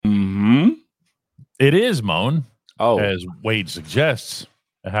It is, Moan. Oh, as Wade suggests,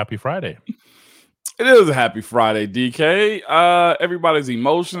 a happy Friday. it is a happy Friday, DK. Everybody's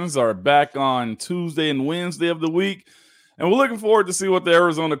emotions are back on Tuesday and Wednesday of the week. And we're looking forward to see what the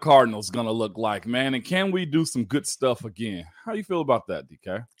Arizona Cardinals going to look like, man. And can we do some good stuff again? How you feel about that,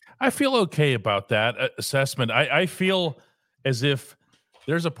 DK? I feel okay about that assessment. I feel as if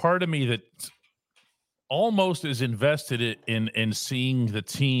there's a part of me that almost is invested in seeing the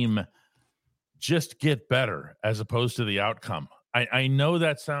team just get better as opposed to the outcome. I know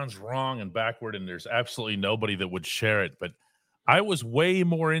that sounds wrong and backward, and there's absolutely nobody that would share it, but I was way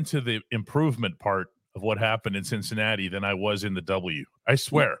more into the improvement part of what happened in Cincinnati than I was in the W. I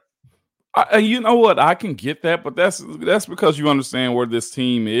swear. You know what? I can get that, but that's because you understand where this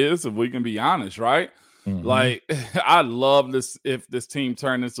team is, if we can be honest, right? Mm-hmm. Like, I'd love this if this team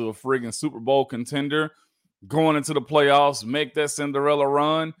turned into a friggin' Super Bowl contender, going into the playoffs, make that Cinderella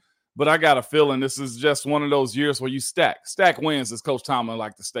run. But I got a feeling this is just one of those years where you stack wins, as Coach Tomlin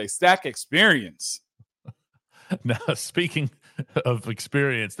like to say, stack experience. Now, speaking of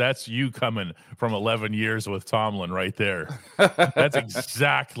experience, that's you coming from 11 years with Tomlin right there. That's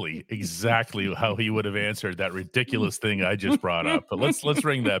exactly how he would have answered that ridiculous thing I just brought up. But let's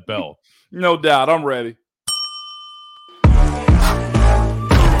ring that bell. No doubt. I'm ready.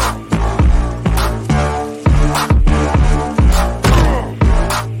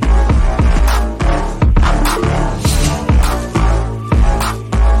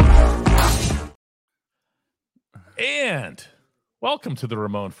 And welcome to the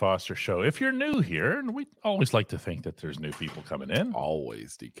Ramon Foster Show. If you're new here, and we always like to think that there's new people coming in.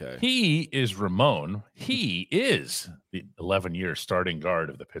 Always, DK. He is Ramon. He is the 11-year starting guard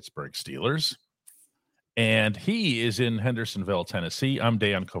of the Pittsburgh Steelers. And he is in Hendersonville, Tennessee. I'm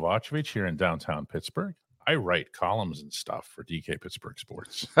Dejan Kovacevic here in downtown Pittsburgh. I write columns and stuff for DK Pittsburgh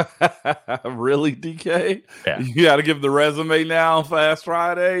Sports. Really, DK? Yeah. You got to give the resume now, Fast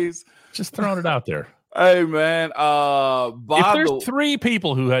Fridays. Just throwing it out there. Hey, man. If there's 3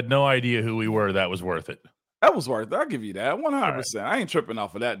 people who had no idea who we were, that was worth it. That was worth it. I'll give you that. 100%. Right. I ain't tripping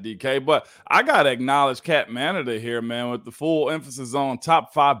off of that, DK. But I got to acknowledge Cat Manada here, man, with the full emphasis on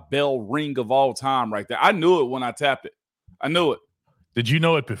top 5 bell ring of all time right there. I knew it when I tapped it. I knew it. Did you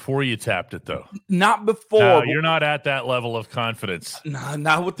know it before you tapped it, though? Not before. No, you're not at that level of confidence. Nah,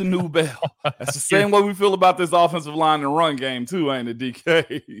 not with the new bell. That's the same way we feel about this offensive line and run game, too, ain't it,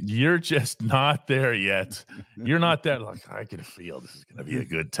 DK? You're just not there yet. You're not there. Like, I can feel this is going to be a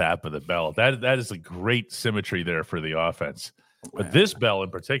good tap of the bell. That is a great symmetry there for the offense. But this bell in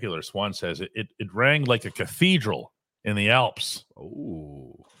particular, Swan says, it rang like a cathedral in the Alps.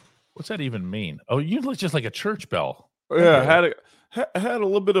 Oh, what's that even mean? Oh, you look just like a church bell. Yeah, okay. Had a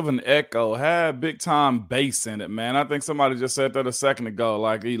little bit of an echo, had big time bass in it, man. I think somebody just said that a second ago,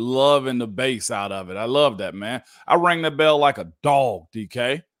 like he loving the bass out of it. I love that, man. I rang that bell like a dog,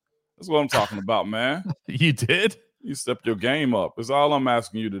 DK. That's what I'm talking about, man. You did? You stepped your game up. That's all I'm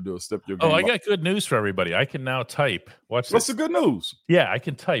asking you to do, step your game up. Oh, I got good news for everybody. I can now type. Watch this. What's the good news? Yeah, I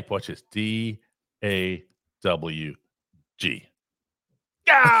can type. Watch this. DAWG.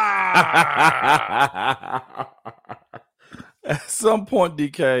 At some point,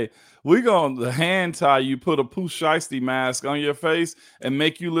 DK, we're going to hand tie you, put a Pooh Shiesty mask on your face, and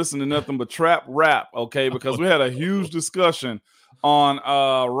make you listen to nothing but trap rap, okay? Because we had a huge discussion on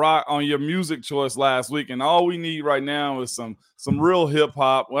rock on your music choice last week, and all we need right now is some real hip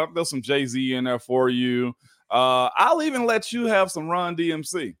hop. Well, there's some Jay-Z in there for you. I'll even let you have some Run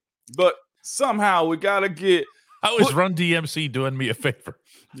DMC, but somehow we got to get. How is Run DMC doing me a favor?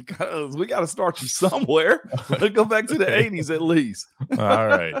 Because we got to start you somewhere. Let's go back to the 80s at least. All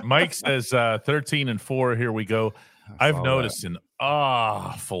right. Mike says 13-4. Here we go. I've noticed an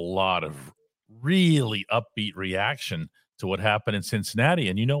awful lot of really upbeat reaction to what happened in Cincinnati.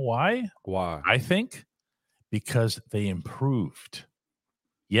 And you know why? Why? I think because they improved.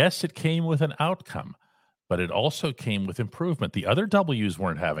 Yes, it came with an outcome, but it also came with improvement. The other W's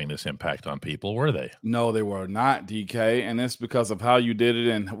weren't having this impact on people, were they? No, they were not, DK. And it's because of how you did it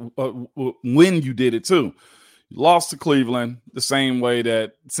and when you did it, too. You lost to Cleveland the same way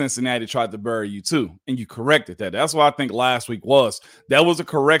that Cincinnati tried to bury you, too. And you corrected that. That's what I think last week was. That was a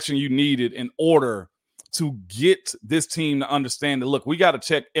correction you needed in order to get this team to understand that, look, we got to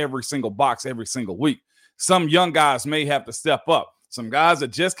check every single box every single week. Some young guys may have to step up. Some guys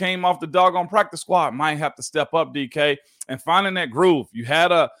that just came off the doggone practice squad might have to step up, DK, and finding that groove.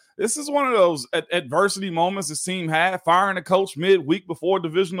 This is one of those adversity moments this team had, firing a coach midweek before a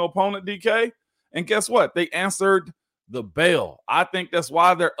divisional opponent, DK. And guess what? They answered the bell. I think that's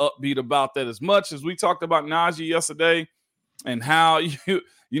why they're upbeat about that. As much as we talked about Najee yesterday, and how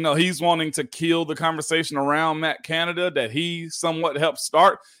he's wanting to kill the conversation around Matt Canada that he somewhat helped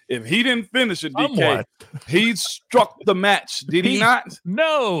start. If he didn't finish it, DK, he struck the match. Did he not?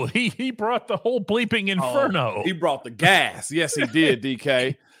 No, he brought the whole bleeping inferno. He brought the gas. Yes, he did,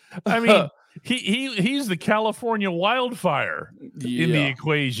 DK. I mean, he's the California wildfire in the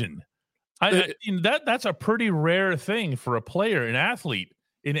equation. That's a pretty rare thing for a player, an athlete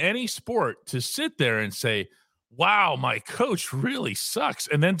in any sport, to sit there and say, wow, my coach really sucks,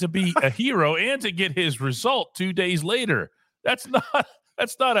 and then to be a hero and to get his result 2 days later. That's not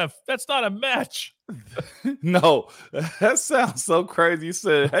a match. No, that sounds so crazy. You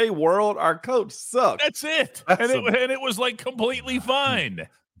said, hey, world, our coach sucks. That's it. And it was like completely fine.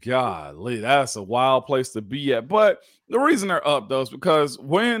 Golly, that's a wild place to be at. But the reason they're up, though, is because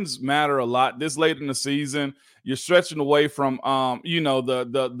wins matter a lot. This late in the season, you're stretching away from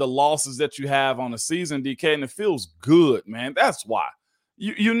the losses that you have on the season, DK, and it feels good, man. That's why.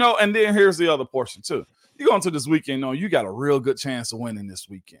 And then here's the other portion too. You go into this weekend, you got a real good chance of winning this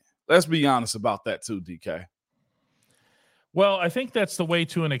weekend. Let's be honest about that too, DK. Well, I think that's the way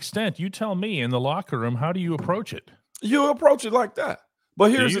to an extent. You tell me in the locker room, how do you approach it? You approach it like that.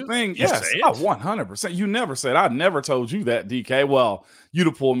 But here's the thing. Yes, 100%. You never said. I never told you that, DK. Well, you'd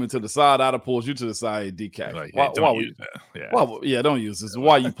have pulled me to the side. I'd have pulled you to the side, DK. Like, hey, don't use that. Yeah. Don't use this.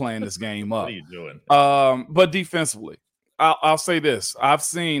 Why are you playing this game up? What are you doing? But defensively, I'll say this. I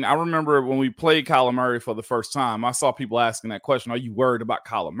remember when we played Kyler Murray for the first time, I saw people asking that question, are you worried about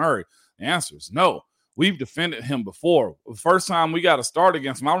Kyler Murray? The answer is no. We've defended him before. The first time we got a start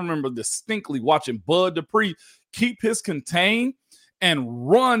against him, I remember distinctly watching Bud Dupree keep his contain and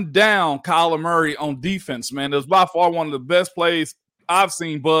run down Kyler Murray on defense, man. It was by far one of the best plays I've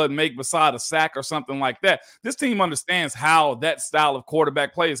seen Bud make beside a sack or something like that. This team understands how that style of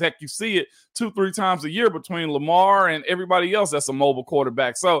quarterback plays. Heck, you see it 2-3 times a year between Lamar and everybody else that's a mobile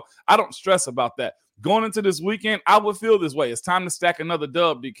quarterback. So I don't stress about that. Going into this weekend, I would feel this way. It's time to stack another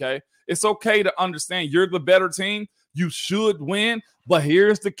dub, DK. It's okay to understand you're the better team. You should win. But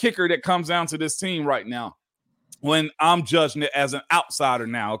here's the kicker that comes down to this team right now. When I'm judging it as an outsider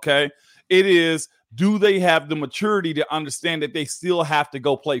now, okay? It is, do they have the maturity to understand that they still have to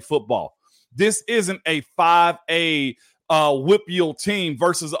go play football? This isn't a 5A whip-yield team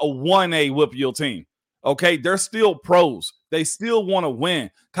versus a 1A whip-yield team, okay? They're still pros. They still want to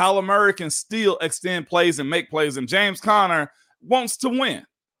win. Kyler Murray can still extend plays and make plays, and James Conner wants to win.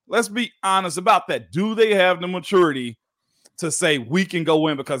 Let's be honest about that. Do they have the maturity to say we can go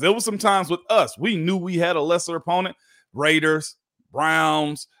win? Because there was some times with us, we knew we had a lesser opponent, Raiders,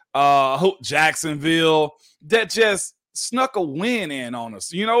 Browns, Jacksonville, that just snuck a win in on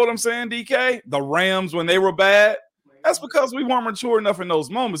us. You know what I'm saying, DK? The Rams, when they were bad, that's because we weren't mature enough in those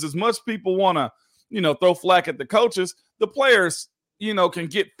moments. As much people want to, throw flack at the coaches, the players, can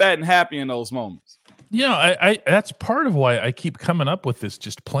get fat and happy in those moments. I that's part of why I keep coming up with this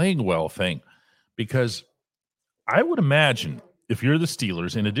just playing well thing, because I would imagine if you're the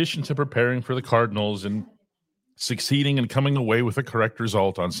Steelers, in addition to preparing for the Cardinals and succeeding and coming away with a correct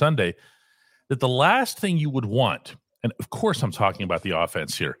result on Sunday, that the last thing you would want, and of course I'm talking about the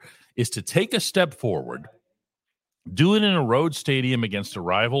offense here, is to take a step forward, do it in a road stadium against a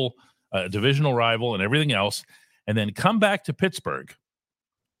rival, a divisional rival and everything else, and then come back to Pittsburgh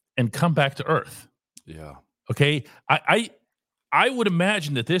and come back to earth. Yeah. Okay. I would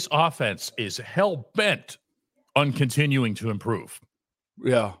imagine that this offense is hell-bent on continuing to improve.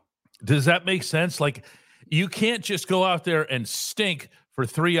 Yeah. Does that make sense? Like, you can't just go out there and stink for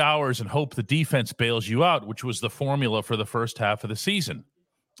 3 hours and hope the defense bails you out, which was the formula for the first half of the season.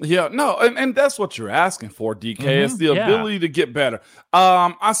 Yeah, no, and that's what you're asking for, DK. It's the ability to get better.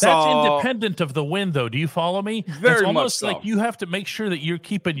 That's independent of the win, though. Do you follow me? Very it's almost much so. Like you have to make sure that you're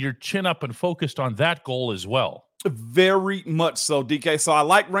keeping your chin up and focused on that goal as well. Very much so, DK. So I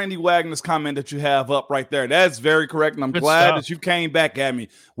like Randy Wagner's comment that you have up right there. That's very correct, and I'm glad that you came back at me.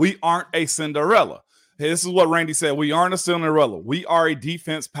 We aren't a Cinderella. Hey, this is what Randy said. We aren't a Cinderella. We are a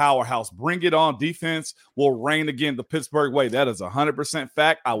defense powerhouse. Bring it on. Defense will reign again the Pittsburgh way. That is 100%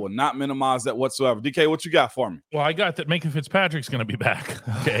 fact. I will not minimize that whatsoever. DK, what you got for me? Well, I got that Minkah Fitzpatrick's going to be back,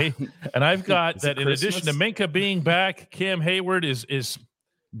 okay? And I've got that in addition to Minkah being back, Cam Hayward is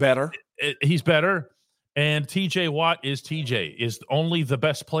better. He's better. And TJ Watt is only the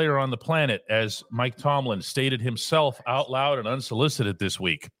best player on the planet, as Mike Tomlin stated himself out loud and unsolicited this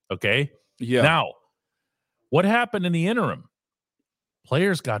week, okay? Yeah. Now, what happened in the interim?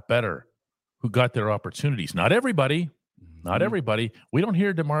 Players got better who got their opportunities. Not everybody. Not everybody. We don't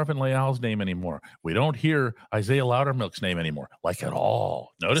hear DeMarvin Leal's name anymore. We don't hear Isaiah Loudermilk's name anymore, like at all.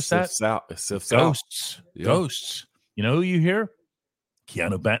 Notice that? It sifts Ghosts. out. Ghosts. You know who you hear?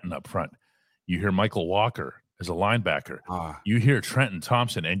 Keanu Benton up front. You hear Michael Walker as a linebacker. You hear Trenton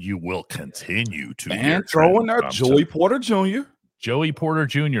Thompson, and you will continue to hear and throwing Trenton out Thompson. Joey Porter Jr. Joey Porter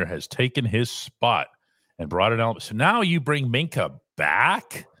Jr. has taken his spot and brought it out. So now you bring Minka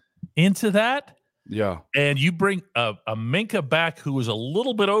back into that. Yeah. And you bring a Minka back who was a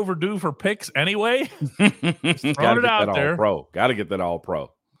little bit overdue for picks anyway. Throwing it out there. Got to get that all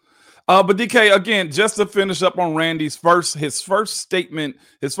pro. But DK, again, just to finish up on Randy's his first statement,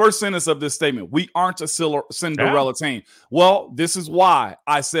 his first sentence of this statement, we aren't a Cinderella team. Well, this is why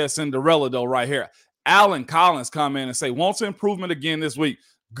I said Cinderella, though, right here. Alan Collins come in and say, wants improvement again this week.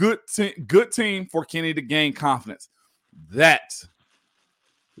 Good team for Kenny to gain confidence. That's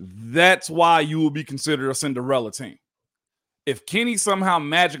why you will be considered a Cinderella team. If Kenny somehow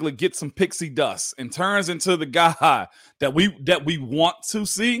magically gets some pixie dust and turns into the guy that we want to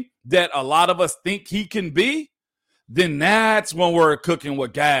see, that a lot of us think he can be, then that's when we're cooking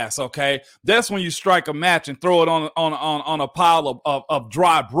with gas, okay? That's when you strike a match and throw it on a pile of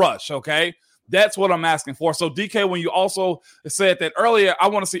dry brush, okay? That's what I'm asking for. So, DK, when you also said that earlier, I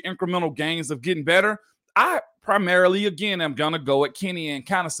want to see incremental gains of getting better, I primarily, again, am going to go at Kenny and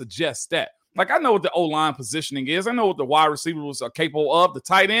kind of suggest that. Like, I know what the O-line positioning is. I know what the wide receivers are capable of. The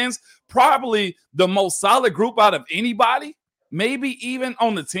tight ends, probably the most solid group out of anybody, maybe even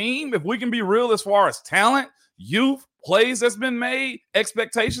on the team. If we can be real as far as talent, youth, plays that's been made,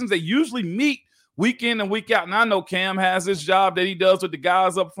 expectations, they usually meet week in and week out. And I know Cam has his job that he does with the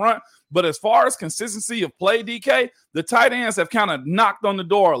guys up front. But as far as consistency of play, DK, the tight ends have kind of knocked on the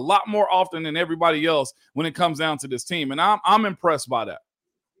door a lot more often than everybody else when it comes down to this team. And I'm impressed by that.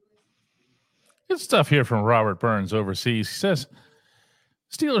 Good stuff here from Robert Burns overseas. He says,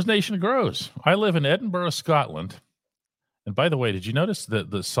 Steelers Nation grows. I live in Edinburgh, Scotland. And by the way, did you notice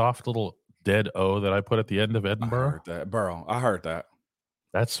the soft little dead O that I put at the end of Edinburgh? I heard that. Burrow. I heard that.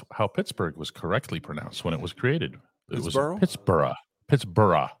 That's how Pittsburgh was correctly pronounced when it was created. It was Pittsburgh.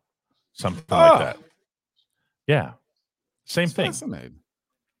 Something like that. Yeah. Same thing. Fascinating.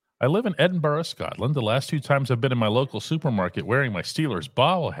 I live in Edinburgh, Scotland. The last 2 times I've been in my local supermarket wearing my Steelers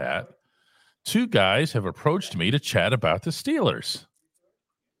bobble hat, 2 guys have approached me to chat about the Steelers.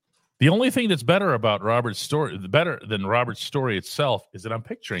 The only thing that's better than Robert's story itself is that I'm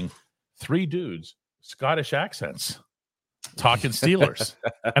picturing 3 dudes, Scottish accents, talking Steelers.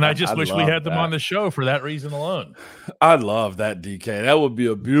 And I just wish we had them on the show for that reason alone. I love that, DK. That would be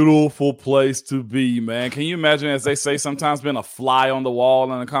a beautiful place to be, man. Can you imagine, as they say, sometimes being a fly on the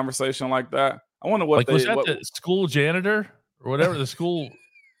wall in a conversation like that? I wonder what was that the school janitor or whatever, the school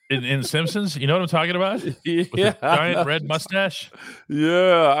in Simpsons? You know what I'm talking about? Yeah. With the giant red mustache?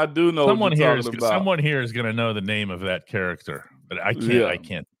 Yeah, I do know Someone here is going to know the name of that character, but I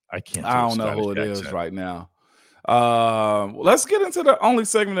can't. I don't know who it is right now. Let's get into the only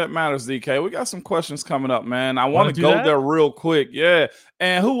segment that matters, DK. We got some questions coming up, man. I want to go there real quick. Yeah.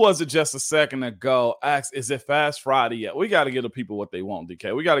 And who was it just a second ago? Asked, is it Fast Friday yet? We got to give the people what they want,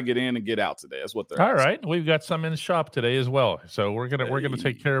 DK. We got to get in and get out today. That's what they're all asking. Right. We've got some in the shop today as well. So we're gonna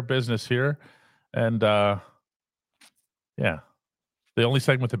take care of business here. And the only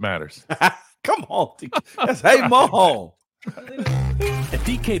segment that matters. Come on, DK. That's hey Mo. At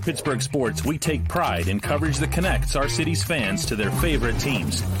DK Pittsburgh Sports, we take pride in coverage that connects our city's fans to their favorite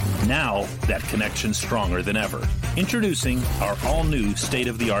teams. Now, that connection's stronger than ever. Introducing our all-new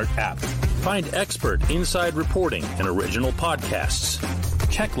state-of-the-art app. Find expert inside reporting and original podcasts.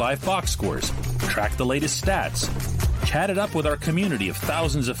 Check live box scores. Track the latest stats. Chat it up with our community of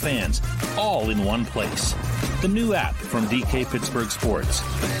thousands of fans, all in one place. The new app from DK Pittsburgh Sports.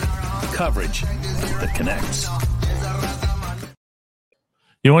 Coverage that connects.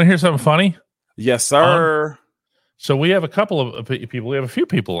 You want to hear something funny? Yes, sir. So we have a couple of people. We have a few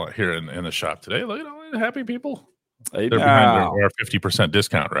people here in the shop today. Look at happy people. Hey, they're behind our 50%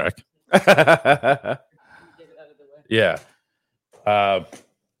 discount rack. Yeah.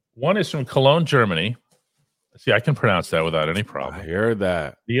 One is from Cologne, Germany. See, I can pronounce that without any problem. I hear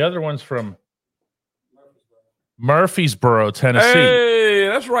that. The other one's from Murfreesboro, Tennessee. Hey,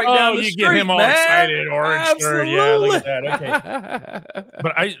 that's right down the street, you get him all excited, orange Absolutely. shirt. Yeah, look at that. Okay.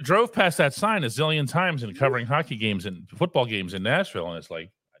 But I drove past that sign a zillion times in covering hockey games and football games in Nashville, and it's like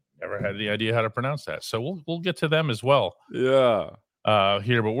I never had any idea how to pronounce that. So we'll get to them as well. Yeah.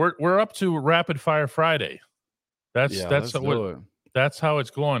 Here, but we're up to Rapid Fire Friday. That's how it's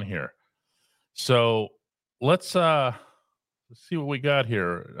going here. So let's see what we got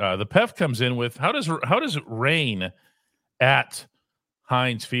here. The PEF comes in with how does rain at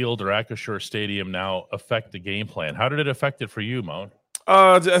Heinz Field or Acrisure Stadium now affect the game plan? How did it affect it for you, Moan?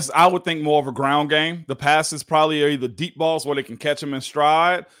 I would think more of a ground game. The passes probably are either deep balls where they can catch them in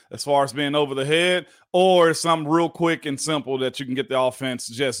stride as far as being over the head, or something real quick and simple that you can get the offense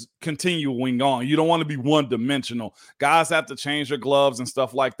just continuing on. You don't want to be one-dimensional. Guys have to change their gloves and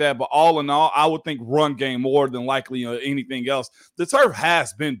stuff like that. But all in all, I would think run game more than likely anything else. The turf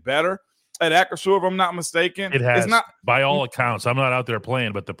has been better at Acrisure, if I'm not mistaken. It has. It's not, by all accounts. I'm not out there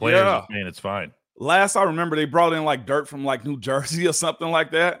playing, but the players are saying it's fine. Last I remember, they brought in like dirt from like New Jersey or something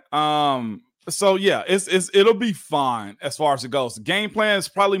like that. So yeah, it'll be fine as far as it goes. The game plan is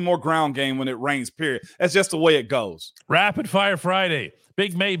probably more ground game when it rains, period. That's just the way it goes. Rapid Fire Friday.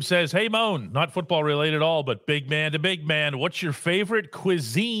 Big Mabe says, hey, Moan, not football related at all, but big man to big man. What's your favorite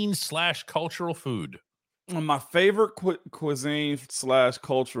cuisine/cultural food? My favorite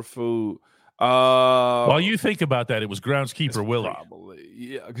cuisine/cultural food. While you think about that, it was groundskeeper Willie. Probably,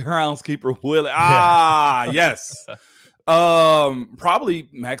 yeah, groundskeeper Willie. Yes. Probably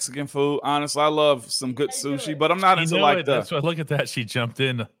Mexican food. Honestly, I love some good sushi, but I'm not into like That's why. Look at that. She jumped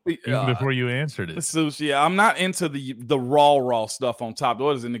in even before you answered it. Sushi. Yeah, I'm not into the raw stuff on top.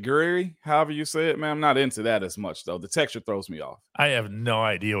 What is it, nigiri? However you say it, man. I'm not into that as much though. The texture throws me off. I have no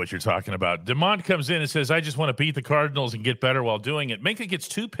idea what you're talking about. DeMont comes in and says, I just want to beat the Cardinals and get better while doing it. Minka gets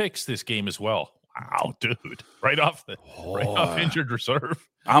 2 picks this game as well. Wow, dude. Right off injured reserve.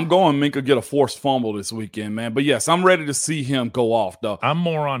 I'm going Minka get a forced fumble this weekend, man. But yes, I'm ready to see him go off, though. I'm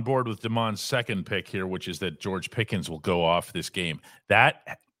more on board with DeMond's second pick here, which is that George Pickens will go off this game.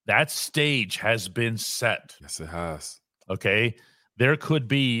 That stage has been set. Yes, it has. Okay. There could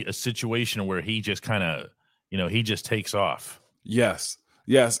be a situation where he just kind of, he just takes off. Yes.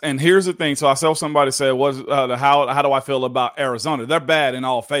 Yes, and here's the thing. So I saw somebody say, how do I feel about Arizona? They're bad in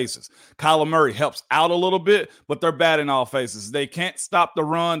all phases. Kyler Murray helps out a little bit, but they're bad in all phases. They can't stop the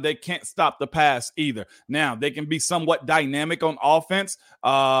run. They can't stop the pass either. Now, they can be somewhat dynamic on offense.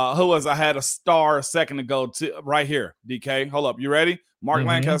 I had a star a second ago right here, DK. Hold up. You ready? Mark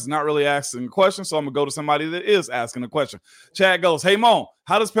Lancaster's not really asking a question, so I'm going to go to somebody that is asking a question. Chad goes, hey, Mon,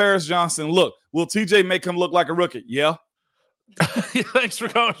 how does Paris Johnson look? Will TJ make him look like a rookie? Yeah. Thanks for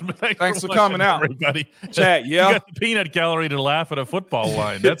coming. Thanks for coming out, everybody. Chad, yeah. You got the peanut gallery to laugh at a football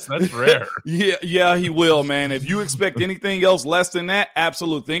line. That's rare. Yeah, he will, man. If you expect anything else less than that,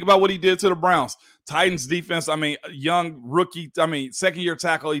 absolutely. Think about what he did to the Browns. Titans defense, young rookie, second-year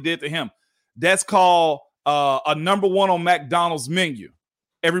tackle he did to him. That's called a number one on McDonald's menu.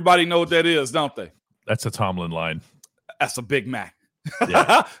 Everybody know what that is, don't they? That's a Tomlin line. That's a Big Mac.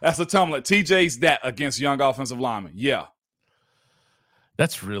 Yeah. That's a Tomlin. TJ's that against young offensive linemen. Yeah.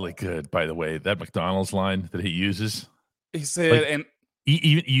 That's really good, by the way, that McDonald's line that he uses. He said, and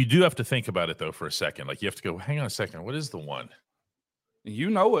you do have to think about it, though, for a second. Like, you have to go, hang on a second. What is the one? You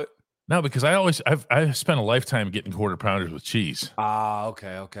know it. No, because I've spent a lifetime getting quarter pounders with cheese.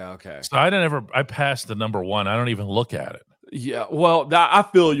 Okay. So I passed the number one. I don't even look at it. Yeah, well, I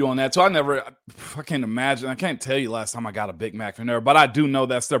feel you on that. So I can't imagine. I can't tell you last time I got a Big Mac from there, but I do know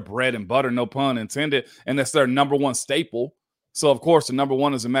that's their bread and butter, no pun intended, and that's their number one staple. So, of course, the number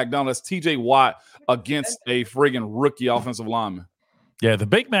one is a McDonald's. TJ Watt against a friggin' rookie offensive lineman. Yeah, the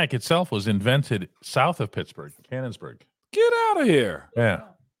Big Mac itself was invented south of Pittsburgh, Cannonsburg. Get out of here.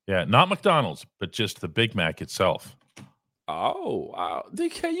 Yeah, not McDonald's, but just the Big Mac itself. Oh, wow.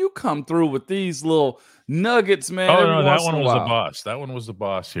 DK, you come through with these little nuggets, man. Oh, no, that one was the boss. That one was the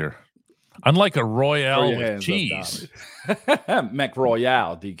boss here. Unlike a Royale with cheese. Mac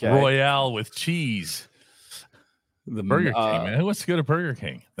Royale, DK. Royale with cheese. The Burger King, man. Who wants to go to Burger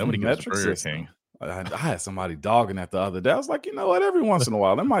King? Nobody goes to Burger King. I had somebody dogging that the other day. I was like, you know what? Every once in a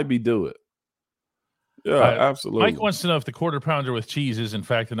while, that might be do it. Yeah, absolutely. Mike wants to know if the quarter pounder with cheese is, in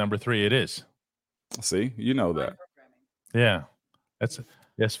fact, the number 3. It is. See, you know that. Yeah.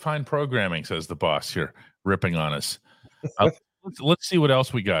 That's fine programming, says the boss here, ripping on us. Let's see what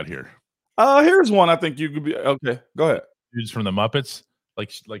else we got here. Here's one I think you could be. Okay, go ahead. Dudes from the Muppets,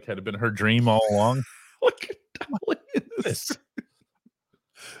 like had it been her dream all along. Look at this.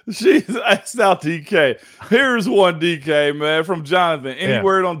 She's asked out DK. Here's one, DK, man, from Jonathan. Any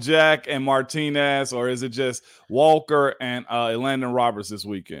word on Jack and Martinez, or is it just Walker and Landon Roberts this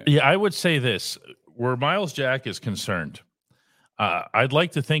weekend? Yeah, I would say this. Where Miles Jack is concerned, I'd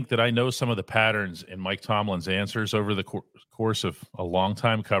like to think that I know some of the patterns in Mike Tomlin's answers over the course of a long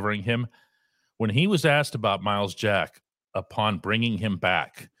time covering him. When he was asked about Miles Jack upon bringing him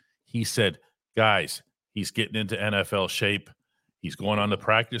back, he said, guys, he's getting into NFL shape. He's going on the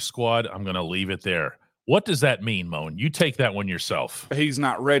practice squad. I'm going to leave it there. What does that mean, Moan? You take that one yourself. He's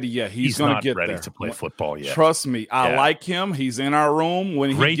not ready yet. He's going to get ready there to play football yet. Trust me. I like him. He's in our room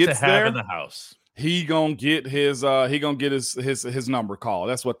when Great he gets to have there. In the house. he gonna get his number called.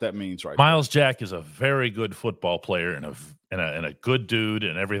 That's what that means, right? Miles Jack is a very good football player and a good dude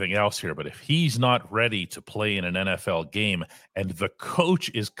and everything else here. But if he's not ready to play in an NFL game, and the coach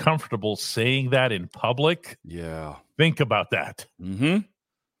is comfortable saying that in public, think about that. Mm-hmm.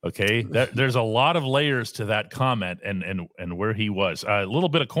 Okay, there's a lot of layers to that comment and where he was. A little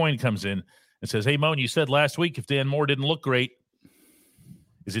bit of coin comes in and says, "Hey, Moan, you said last week if Dan Moore didn't look great,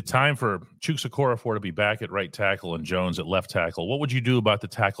 is it time for Chukwuekorafort to be back at right tackle and Jones at left tackle? What would you do about the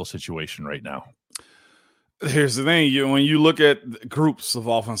tackle situation right now?" Here's the thing. When you look at groups of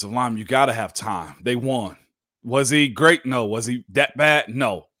offensive linemen, you got to have time. They won. Was he great? No. Was he that bad?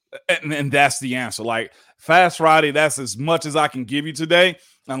 No. And that's the answer. Like, Fast Friday, that's as much as I can give you today.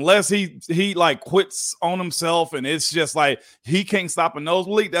 Unless he like quits on himself and it's just like he can't stop a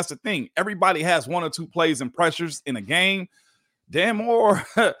nosebleed. That's the thing. Everybody has one or two plays and pressures in a game. Dan Moore,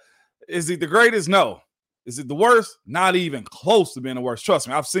 is he the greatest? No. Is it the worst? Not even close to being the worst. Trust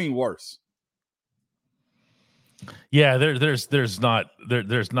me, I've seen worse. Yeah, there's not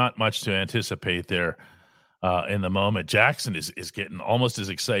much to anticipate there in the moment. Jackson is getting almost as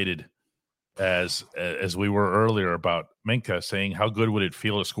excited as we were earlier about Minkah, saying how good would it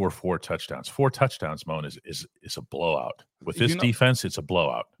feel to score 4 touchdowns? 4 touchdowns, Moan, is a blowout. With this defense, it's a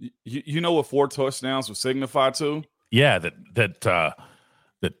blowout. You know what 4 touchdowns would signify to? Yeah, that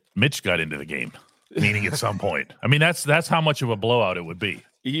Mitch got into the game, meaning at some point. I mean, that's how much of a blowout it would be.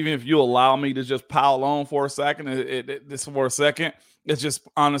 Even if you allow me to just pile on for a second, it just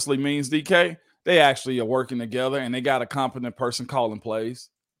honestly means, DK, they actually are working together and they got a competent person calling plays.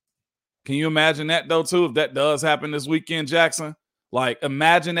 Can you imagine that, though, too, if that does happen this weekend, Jackson? Like,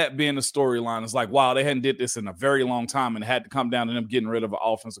 imagine that being the storyline. It's like, wow, they hadn't did this in a very long time and it had to come down to them getting rid of an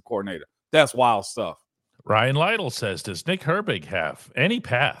offensive coordinator. That's wild stuff. Ryan Lytle says, does Nick Herbig have any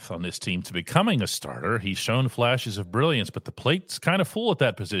path on this team to becoming a starter? He's shown flashes of brilliance, but the plate's kind of full at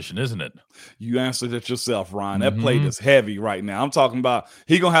that position, isn't it? You answered it yourself, Ryan. That plate is heavy right now. I'm talking about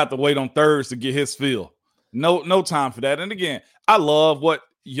he going to have to wait on thirds to get his feel. No time for that. And again, I love what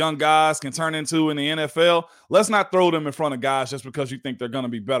young guys can turn into in the NFL. Let's not throw them in front of guys just because you think they're going to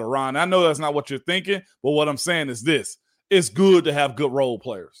be better, Ryan. I know that's not what you're thinking, but what I'm saying is this. It's good to have good role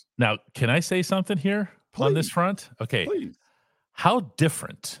players. Now, can I say something here? Please. On this front? Okay. Please. How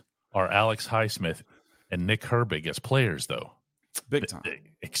different are Alex Highsmith and Nick Herbig as players, though? Big time.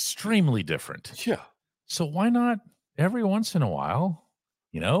 Extremely different. Yeah. So why not every once in a while,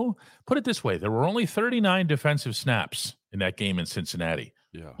 put it this way. There were only 39 defensive snaps in that game in Cincinnati.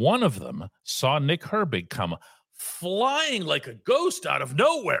 Yeah. One of them saw Nick Herbig come flying like a ghost out of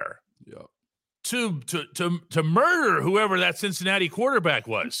nowhere. Yeah. To murder whoever that Cincinnati quarterback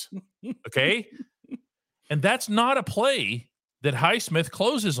was. Okay? And that's not a play that Highsmith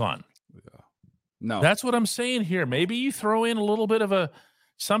closes on. Yeah. No. That's what I'm saying here. Maybe you throw in a little bit of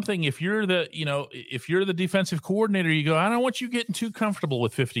something. If you're the defensive coordinator, you go, I don't want you getting too comfortable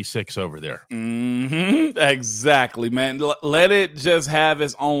with 56 over there. Mm-hmm. Exactly, man. Let it just have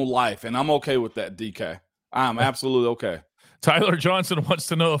its own life. And I'm okay with that, DK. I'm absolutely okay. Tyler Johnson wants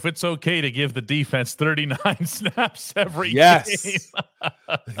to know if it's okay to give the defense 39 snaps every game.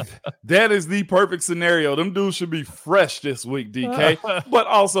 That is the perfect scenario. Them dudes should be fresh this week, DK, but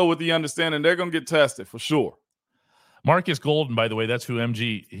also with the understanding they're going to get tested for sure. Marcus Golden, by the way, that's who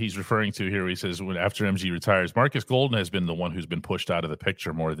he's referring to here. He says after MG retires, Marcus Golden has been the one who's been pushed out of the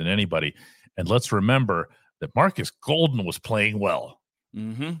picture more than anybody. And let's remember that Marcus Golden was playing well.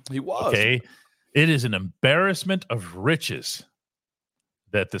 Mm-hmm. He was. Okay. It is an embarrassment of riches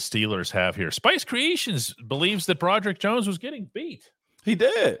that the Steelers have here. Spice Creations believes that Broderick Jones was getting beat. He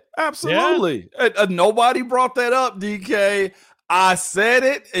did. Absolutely. Yeah. Nobody brought that up, DK. I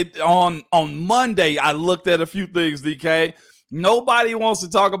said it on Monday. I looked at a few things, DK. Nobody wants to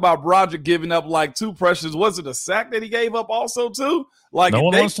talk about Broderick giving up like 2 pressures. Was it a sack that he gave up also too? Like no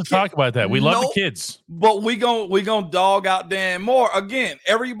one wants to talk about that. We love the kids, but we gonna dog out Dan Moore again.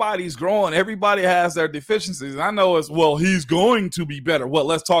 Everybody's growing. Everybody has their deficiencies. I know as well. He's going to be better. Well,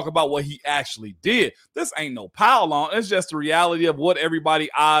 let's talk about what he actually did. This ain't no pile on. It's just the reality of what everybody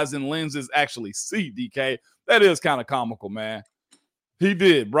eyes and lenses actually see. DK, that is kind of comical, man. He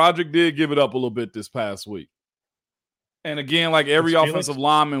did. Broderick did give it up a little bit this past week. And again, like every offensive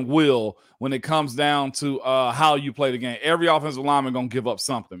lineman will, when it comes down to how you play the game, every offensive lineman going to give up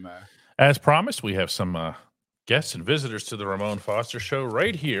something, man. As promised, we have some guests and visitors to the Ramon Foster Show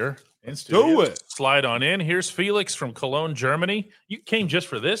right here in studio. Do it. Slide on in. Here's Felix from Cologne, Germany. You came just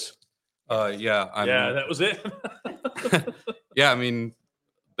for this? Yeah. That was it? Yeah, I mean,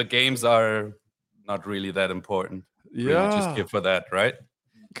 the games are not really that important. Yeah. Really just here for that, right?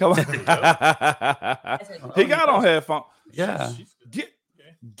 Come on. He got on headphones. Yeah.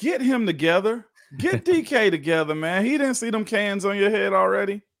 Get him together. Get DK together, man. He didn't see them cans on your head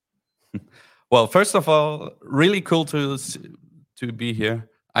already. Well, first of all, really cool to be here.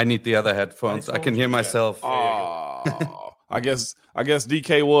 I need the other headphones. I can hear myself. Oh, I guess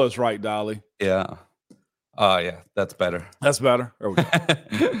DK was right, Dolly. Yeah. Yeah, that's better. That's better. There we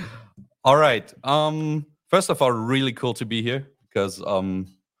go. All right. First of all, really cool to be here because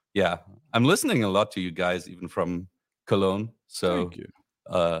yeah, I'm listening a lot to you guys, even from Cologne. So Thank you.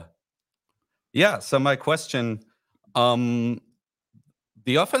 Yeah, so my question, the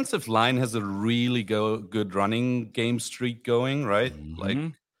offensive line has a really good running game streak going, right? Like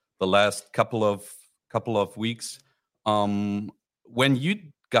the last couple of weeks. When you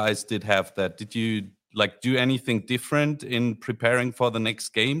guys did have that, did you do anything different in preparing for the next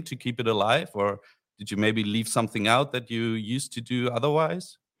game to keep it alive, or did you maybe leave something out that you used to do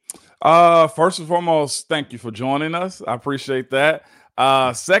otherwise? First and foremost, thank you for joining us. I appreciate that.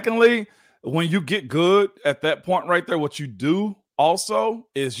 Secondly, when you get good at that point right there, what you do also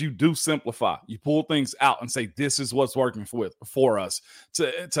is you do simplify. You pull things out and say, this is what's working for us.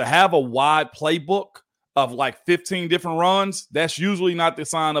 To have a wide playbook of like 15 different runs, that's usually not the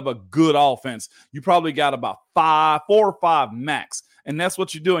sign of a good offense. You probably got about 4 or 5 max. And that's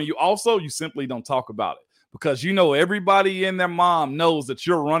what you do. And you simply don't talk about it because everybody and their mom knows that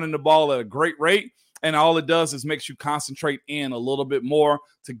you're running the ball at a great rate. And all it does is makes you concentrate in a little bit more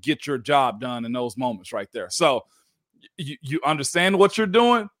to get your job done in those moments right there. So you understand what you're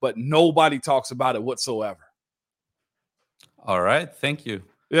doing, but nobody talks about it whatsoever. All right. Thank you.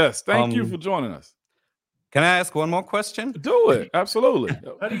 Yes. Thank you for joining us. Can I ask one more question? Do it. Absolutely.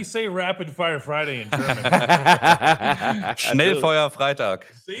 How do you say Rapid Fire Friday in German? Schnellfeuer Freitag.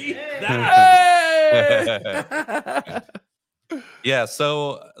 See? Yeah.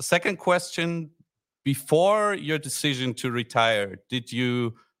 So second question, before your decision to retire, did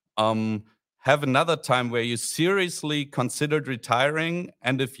you have another time where you seriously considered retiring?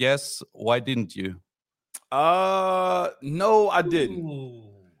 And if yes, why didn't you? No, I didn't.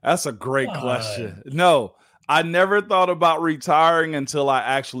 That's a great question. No, I never thought about retiring until I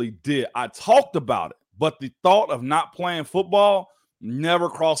actually did. I talked about it, but the thought of not playing football never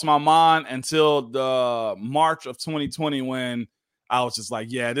crossed my mind until the March of 2020 when I was just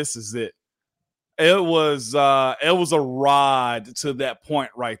like, yeah, this is it. It was a ride to that point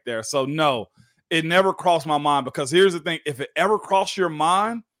right there. So no, it never crossed my mind because here's the thing. If it ever crossed your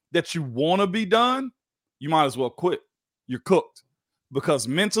mind that you want to be done, you might as well quit. You're cooked because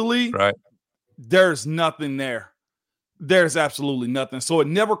mentally, right, there's nothing there. There's absolutely nothing. So it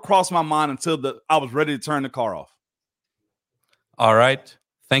never crossed my mind until I was ready to turn the car off. All right.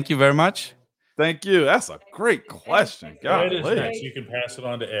 Thank you very much. Thank you. That's a great question. Ed is next. You can pass it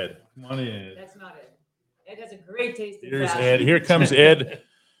on to Ed. Come on in. That's not it. Ed has a great taste. Here's Ed. Here comes Ed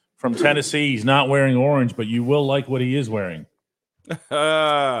from Tennessee. He's not wearing orange, but you will like what he is wearing.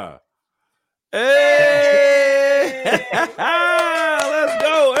 Hey! Let's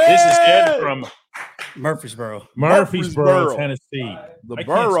go, Ed! This is Ed from Murfreesboro, Tennessee. The I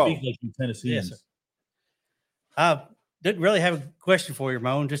borough. can't speak like you Tennesseans. Yes, sir. Didn't really have a question for you,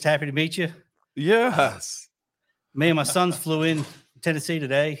 Ramon. Just happy to meet you. Yes. Me and my sons flew in Tennessee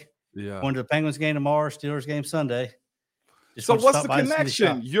today. Yeah. Going to the Penguins game tomorrow, Steelers game Sunday. So what's the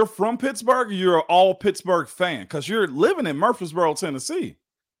connection? You're from Pittsburgh or you're an all Pittsburgh fan? Because you're living in Murfreesboro, Tennessee.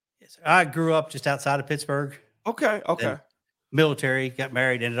 Yes, sir. I grew up just outside of Pittsburgh. Okay. Then military, got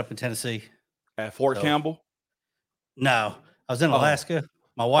married, ended up in Tennessee. At Fort Campbell? No, I was in Alaska.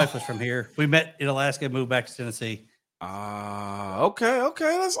 My wife was from here. We met in Alaska, moved back to Tennessee. Okay.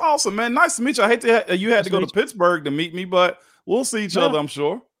 That's awesome, man. Nice to meet you. I hate that you had to go to Pittsburgh to meet me, but we'll see each other, I'm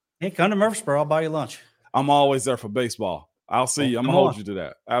sure. Hey, come to Murfreesboro. I'll buy you lunch. I'm always there for baseball. I'll see you. I'm going to hold you to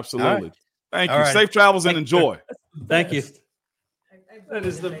that. Absolutely. Right. Thank you. Right. Safe travels and enjoy. Thank you. That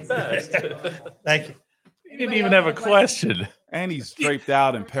is the best. Thank you. He didn't even have a question. And he's draped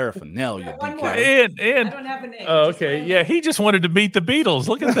out in paraphernalia. One more. DK. And I don't have a name. oh, okay. Yeah, he just wanted to meet the Beatles.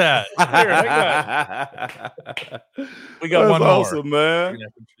 Look at that. Here, we got That's one more. awesome, man. You're gonna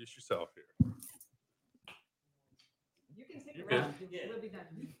have to introduce yourself here. You can stick around. We'll be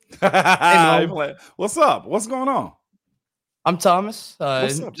done. What's up? What's going on? I'm Thomas.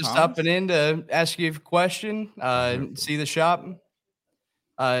 What's up, just Thomas? stopping in to ask you a question. See the shop.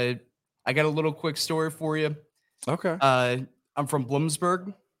 I got a little quick story for you. Okay. I'm from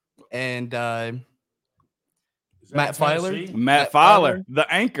Bloomsburg, and Is that Matt Filer. Tennessee? Matt Fowler, the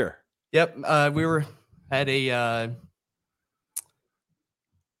anchor. Yep, we were at a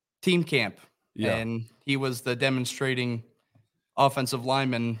team camp, Yeah. and he was the demonstrating offensive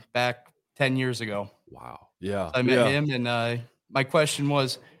lineman back 10 years ago. Wow. Yeah. I met him, and my question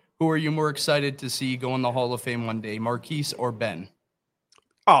was, who are you more excited to see go in the Hall of Fame one day, Marquise or Ben?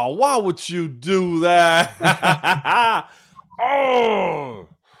 Oh, why would you do that? Oh,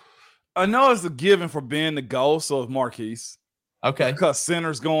 I know it's a given for Ben to go, so it's Marquise. Okay. Because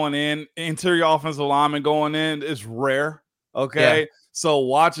centers going in, interior offensive lineman going in is rare. Okay. Yeah. So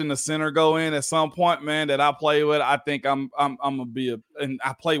watching the center go in at some point, man, that I play with, I think I'm gonna be and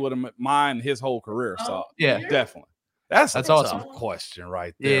I play with him mine his whole career. So yeah, definitely. That's awesome question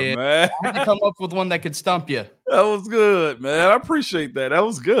right there, man. I had to come up with one that could stump you. That was good, man. I appreciate that. That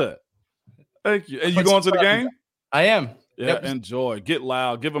was good. Thank you. And you going to the game? I am. Yeah, yep. Enjoy. Get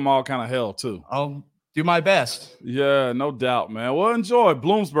loud. Give them all kind of hell too. I'll do my best. Yeah, no doubt, man. Well, enjoy.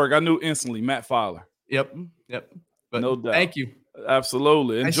 Bloomsburg, I knew instantly. Matt Filer. Yep. But no doubt. Thank you.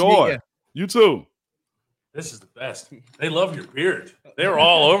 Absolutely. Enjoy. You too. This is the best. They love your beard. They were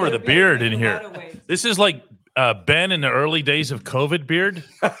all over the beard in here. This is like Ben in the early days of COVID beard.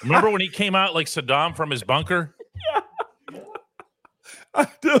 Remember when he came out like Saddam from his bunker? I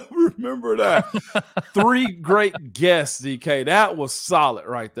do remember that. 3 great guests, DK. That was solid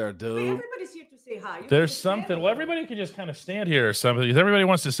right there, dude. Everybody's here to say hi. There's something. Well, everybody can just kind of stand here or something. If everybody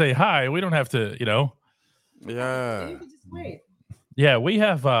wants to say hi, we don't have to, Yeah. You can just wait. Yeah, we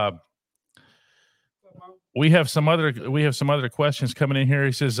have some other questions coming in here.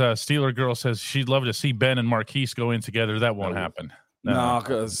 He says Steeler Girl says she'd love to see Ben and Marquise go in together. That won't happen. No,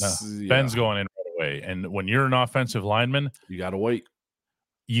 because Ben's going in right away. And when you're an offensive lineman, you got to wait.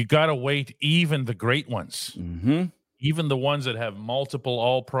 You got to wait. Even the great ones, even the ones that have multiple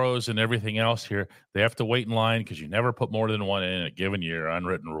All Pros and everything else here, they have to wait in line because you never put more than one in a given year.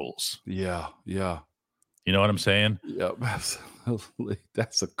 Unwritten rules. Yeah. You know what I'm saying? Yep, absolutely.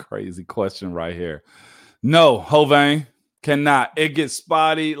 That's a crazy question right here. No, Hovain cannot. It gets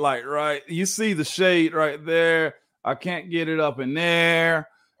spotty. Like, right. You see the shade right there. I can't get it up in there.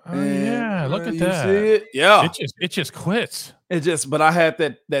 Oh, yeah. Look at you that. See it? Yeah. It just quits. But I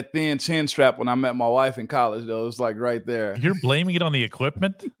had that thin chin strap when I met my wife in college, though. It was like right there. You're blaming it on the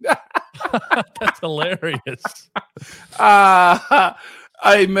equipment? That's hilarious.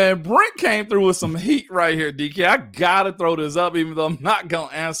 Hey, man, Brent came through with some heat right here, DK. I got to throw this up, even though I'm not going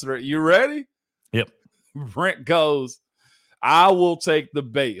to answer it. You ready? Yep. Brent goes, I will take the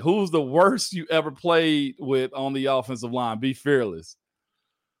bait. Who's the worst you ever played with on the offensive line? Be fearless.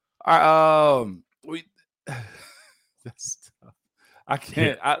 That's tough. I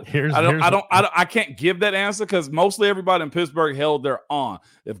can't. I can't give that answer because mostly everybody in Pittsburgh held their own.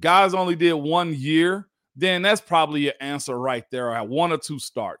 If guys only did 1 year, then that's probably your answer right there. At 1 or 2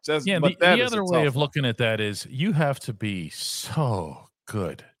 starts. The other way of looking at that is you have to be so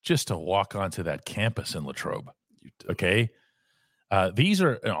good just to walk onto that campus in Latrobe. Okay. These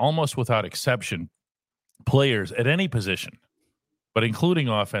are almost without exception players at any position, but including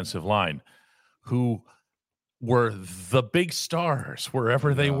offensive line, who were the big stars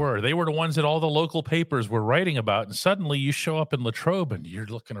wherever they were. They were the ones that all the local papers were writing about. And suddenly you show up in Latrobe and you're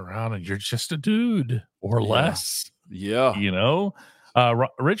looking around and you're just a dude or less. Yeah.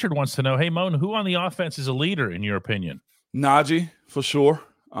 Richard wants to know, hey, Moan, who on the offense is a leader in your opinion? Najee, for sure.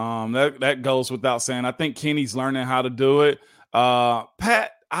 That goes without saying. I think Kenny's learning how to do it.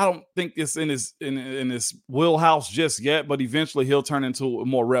 Pat, I don't think it's in his wheelhouse just yet, but eventually he'll turn into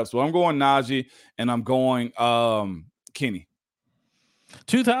more reps. So I'm going Najee and I'm going Kenny.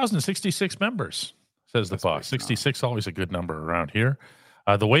 2,066 members, says the boss. 66, always a good number around here.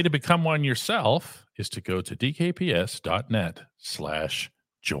 The way to become one yourself is to go to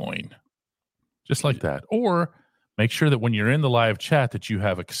dkps.net/join. Just like that. Or make sure that when you're in the live chat that you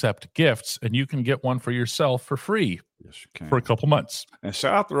have accept gifts and you can get one for yourself for free. Yes, you can. For a couple months. And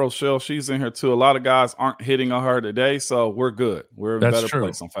shout out to Rochelle. She's in here too. A lot of guys aren't hitting on her today, so we're good. We're in a better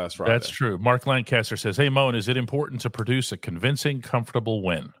place on Fast Friday. That's true. Mark Lancaster says, hey, Moan, is it important to produce a convincing, comfortable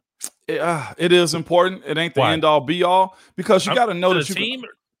win? It is important. It ain't the end-all, be-all, because you got to know that you can...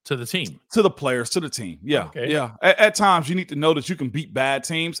 To the team. To the players, to the team. Yeah. Okay. Yeah. At times, you need to know that you can beat bad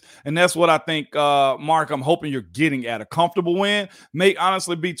teams. And that's what I think, Mark, I'm hoping you're getting at. A comfortable win may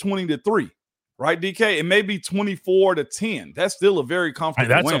honestly be 20-3. Right, DK? It may be 24-10. That's still a very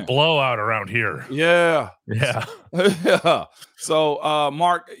comfortable win. That's a blowout around here. Yeah. Yeah. Yeah. So,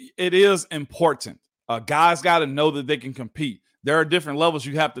 Mark, it is important. Guys got to know that they can compete. There are different levels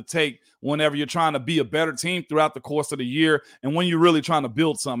you have to take whenever you're trying to be a better team throughout the course of the year and when you're really trying to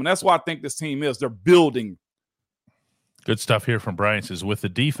build something. That's why I think this team is. They're building. Good stuff here from Brian. Says, with the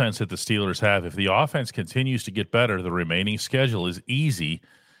defense that the Steelers have, if the offense continues to get better, the remaining schedule is easy.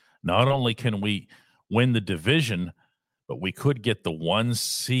 Not only can we win the division, but we could get the 1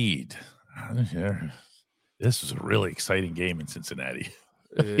 seed. This was a really exciting game in Cincinnati.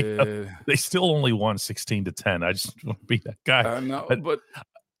 They still only won 16-10. I just want to be that guy.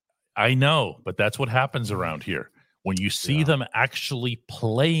 I know, but that's what happens around here. When you see them actually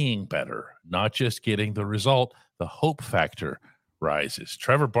playing better, not just getting the result, the hope factor rises.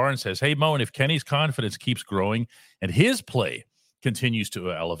 Trevor Barnes says, hey, Mo, and if Kenny's confidence keeps growing and his play continues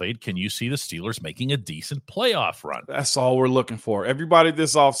to elevate, can you see the Steelers making a decent playoff run? That's all we're looking for. Everybody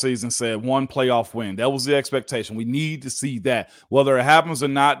this offseason said 1 playoff win. That was the expectation. We need to see that. Whether it happens or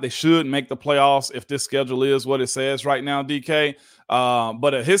not, they should make the playoffs if this schedule is what it says right now, DK.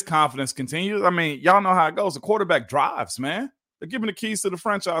 But if his confidence continues, I mean, y'all know how it goes. The quarterback drives, man. They're giving the keys to the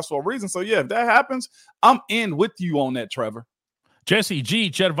franchise for a reason. So, yeah, if that happens, I'm in with you on that, Trevor. Jesse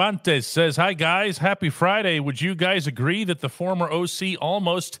G. Cervantes says, hi, guys. Happy Friday. Would you guys agree that the former OC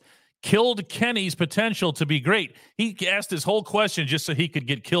almost killed Kenny's potential to be great? He asked his whole question just so he could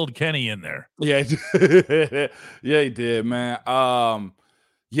get killed Kenny in there. Yeah, yeah, he did, man.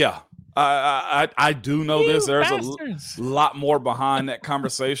 Yeah. I do know this. There's a lot more behind that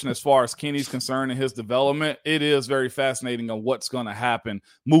conversation as far as Kenny's concerned and his development. It is very fascinating on what's going to happen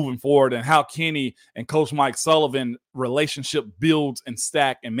moving forward and how Kenny and Coach Mike Sullivan relationship builds and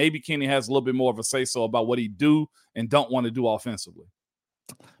stack. And maybe Kenny has a little bit more of a say-so about what he do and don't want to do offensively.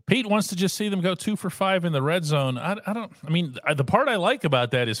 Pete wants to just see them go 2 for 5 in the red zone. The part I like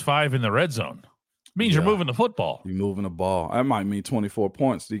about that is 5 in the red zone. Means you're moving the football. You're moving the ball. That might mean 24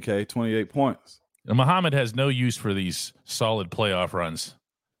 points, DK, 28 points. And Muhammad has no use for these solid playoff runs.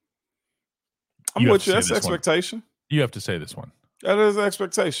 I'm with you. That's expectation. You have to say this one. That is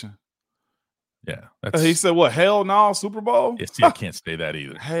expectation. Yeah. He said, what, hell no, Super Bowl? Yeah, see, I can't say that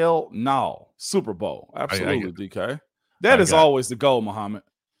either. Hell no, Super Bowl. Absolutely, DK. That is always the goal, Muhammad.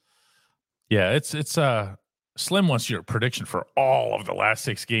 Yeah, it's Slim wants your prediction for all of the last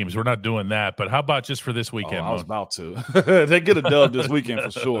 6 games. We're not doing that, but how about just for this weekend? I was about to. They get a dub this weekend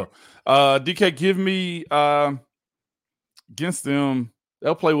for sure. DK, give me against them.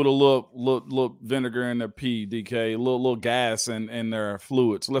 They'll play with a little vinegar in their pee. DK, a little gas in their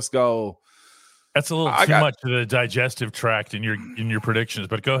fluids. Let's go. That's a little too much to the digestive tract in your predictions,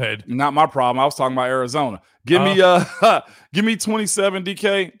 but go ahead. Not my problem. I was talking about Arizona. Give me 27,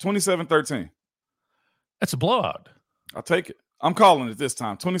 DK, 27-13. That's a blowout. I'll take it. I'm calling it this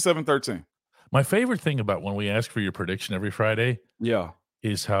time, 27-13. My favorite thing about when we ask for your prediction every Friday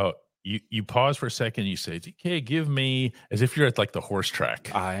is how you pause for a second and you say, DK, give me, as if you're at like the horse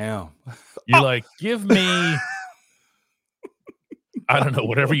track. I am. You're like, give me, I don't know,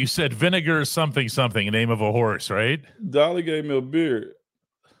 whatever you said, vinegar something, a name of a horse, right? Dolly gave me a beard.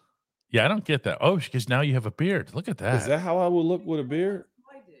 Yeah, I don't get that. Oh, because now you have a beard. Look at that. Is that how I would look with a beard?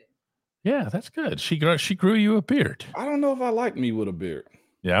 Yeah, that's good. She grew you a beard. I don't know if I like me with a beard.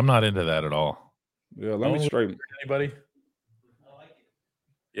 Yeah, I'm not into that at all. Yeah, let me straighten. Anybody? I like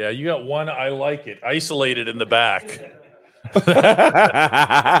it. Yeah, you got one. I like it. Isolated in the back.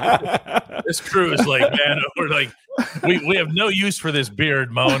 This crew is like, man, we're like, we have no use for this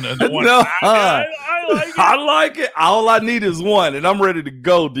beard, Moan. And I like it. I like it. All I need is one, and I'm ready to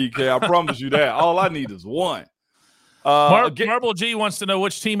go, DK. I promise you that. All I need is one. Marble G wants to know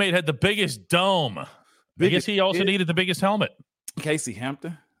which teammate had the biggest dome. I guess he also needed the biggest helmet. Casey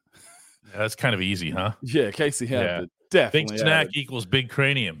Hampton. Yeah, that's kind of easy, huh? Yeah, Casey Hampton. Yeah. Definitely. Big snack equals big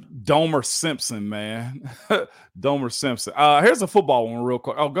cranium. Domer Simpson, man. Domer Simpson. Here's a football one real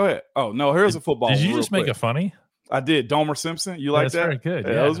quick. Oh, go ahead. Oh, no, here's a football one. Did you just make a funny? I did. Domer Simpson. You like that's that? Very good.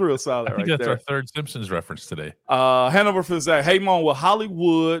 Yeah, that was real solid. I think that's our third Simpsons reference today. Hanover for Zach. Hey, Mon, will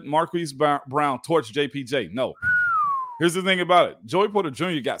Hollywood Marquise Brown torch JPJ? No. Here's the thing about it. Joey Porter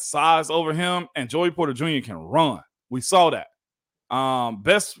Jr. got size over him, and Joey Porter Jr. can run. We saw that.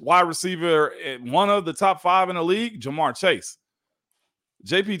 Best wide receiver, one of the top 5 in the league, Jamar Chase.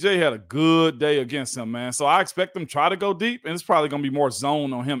 JPJ had a good day against him, man. So I expect them to try to go deep, and it's probably going to be more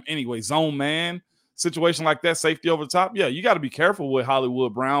zone on him anyway. Zone man, situation like that, safety over the top. Yeah, you got to be careful with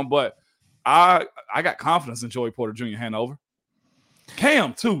Hollywood Brown, but I got confidence in Joey Porter Jr. Hanover.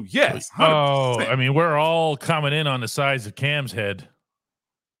 Cam, too, yes. 100%. Oh, I mean, we're all coming in on the size of Cam's head.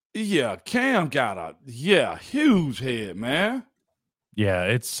 Yeah, Cam got a huge head, man. Yeah,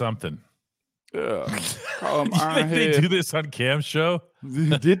 it's something. Yeah. Call him you think they do this on Cam's show?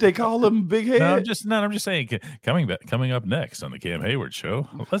 Did they call him big head? No, I'm just saying. Coming up next on the Cam Hayward show,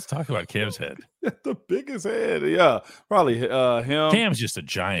 let's talk about Cam's head. The biggest head, yeah, probably him. Cam's just a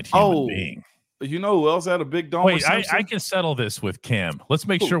giant human being. You know who else had a big dome? Wait, I can settle this with Cam. Let's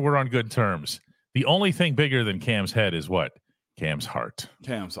make sure we're on good terms. The only thing bigger than Cam's head is what? Cam's heart.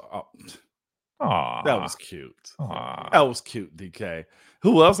 Cam's. Aw. That was cute. Aw. That was cute, DK.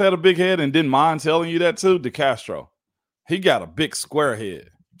 Who else had a big head and didn't mind telling you that too? DeCastro. He got a big square head.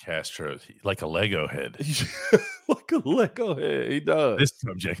 Castro, like a Lego head. Like a Lego head. He does. This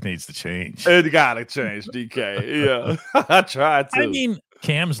subject needs to change. It gotta change, DK. Yeah. I tried to. I mean,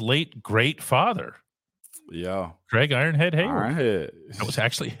 Cam's late great father, yeah. Greg Ironhead Hayward.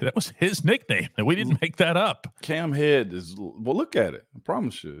 Ironhead. That was his nickname, and we didn't make that up. Cam Head is, well, look at it. I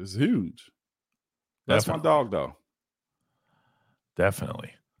promise you, it's huge. That's Definitely. my dog, though.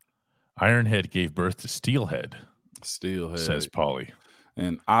 Definitely. Ironhead gave birth to Steelhead, Steelhead. says Paulie.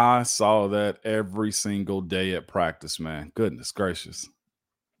 And I saw that every single day at practice, man. Goodness gracious.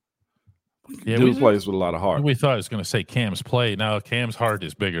 Yeah, Dude plays with a lot of heart. We thought I was going to say Cam's play. Now Cam's heart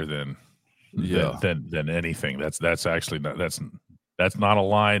is bigger than anything. That's actually not that's not a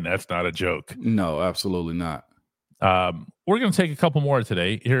line. That's not a joke. No, absolutely not. We're going to take a couple more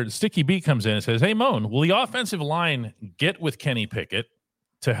today. Here, Sticky B comes in and says, "Hey, Moan, will the offensive line get with Kenny Pickett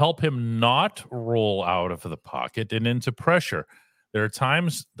to help him not roll out of the pocket and into pressure? There are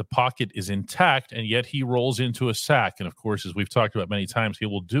times the pocket is intact, and yet he rolls into a sack. And, of course, as we've talked about many times, he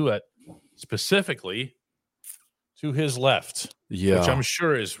will do it specifically to his left, which I'm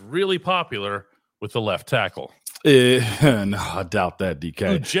sure is really popular with the left tackle." No, I doubt that, DK.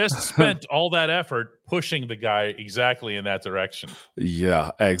 Who just spent all that effort pushing the guy exactly in that direction.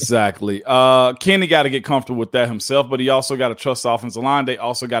 Yeah, exactly. Kenny got to get comfortable with that himself, but he also got to trust the offensive line. They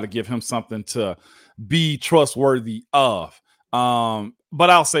also got to give him something to be trustworthy of. But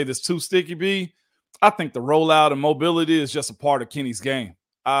I'll say this too, Sticky B. I think the rollout and mobility is just a part of Kenny's game.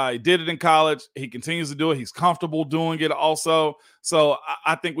 He did it in college. He continues to do it. He's comfortable doing it also. So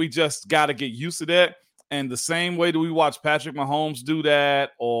I think we just got to get used to that. And the same way that we watch Patrick Mahomes do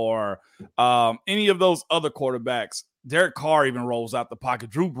that, or any of those other quarterbacks, Derek Carr even rolls out the pocket.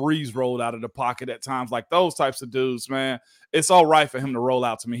 Drew Brees rolled out of the pocket at times. Like those types of dudes, man, it's all right for him to roll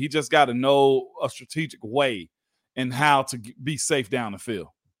out to me. He just got to know a strategic way and how to be safe down the field.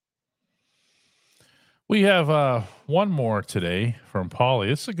 We have one more today from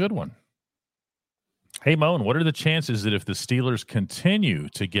Paulie. It's a good one. Hey, Moan, what are the chances that if the Steelers continue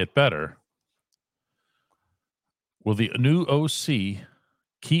to get better, will the new OC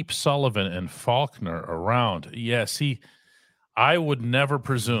keep Sullivan and Faulkner around? Yeah, see, I would never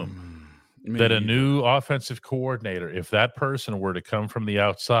presume that a new offensive coordinator, if that person were to come from the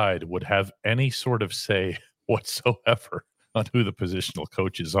outside, would have any sort of say whatsoever on who the positional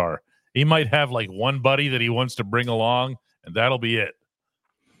coaches are. He might have like one buddy that he wants to bring along, and that'll be it.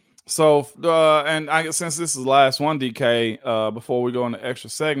 So, and since this is the last one, DK, before we go into extra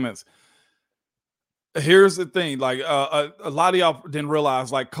segments, here's the thing. Like a lot of y'all didn't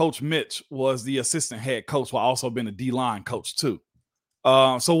realize, like Coach Mitch was the assistant head coach while also being a D-line coach too.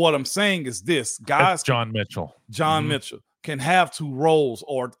 So what I'm saying is this, guys. That's John Mitchell. Mitchell can have two roles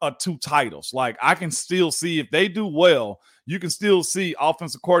or two titles. Like I can still see if they do well, you can still see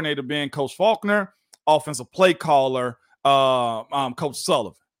offensive coordinator being Coach Faulkner, offensive play caller, Coach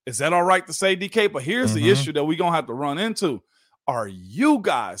Sullivan. Is that all right to say, DK? But here's the issue that we're going to have to run into. Are you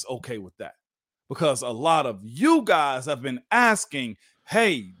guys okay with that? Because a lot of you guys have been asking,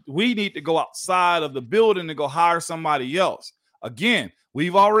 hey, we need to go outside of the building and go hire somebody else. Again,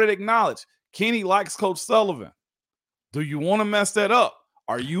 we've already acknowledged Kenny likes Coach Sullivan. Do you want to mess that up?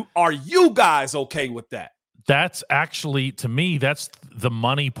 Are you guys okay with that? That's actually, to me, that's the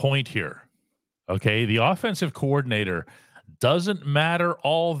money point here. Okay, the offensive coordinator doesn't matter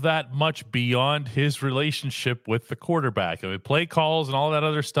all that much beyond his relationship with the quarterback. I mean, play calls and all that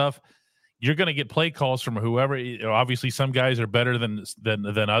other stuff, you're going to get play calls from whoever. Obviously, some guys are better than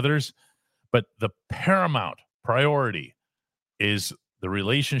others, but the paramount priority is the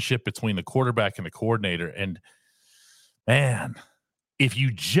relationship between the quarterback and the coordinator. And man, if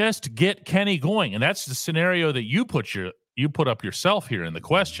you just get Kenny going, and that's the scenario that you put up yourself here in the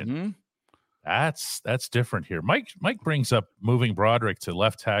question. That's different here. Mike brings up moving Broderick to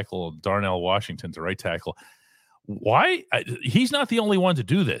left tackle, Darnell Washington to right tackle. Why? He's not the only one to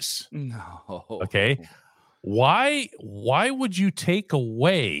do this. No. Okay. Why would you take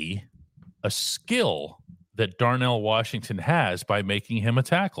away a skill that Darnell Washington has by making him a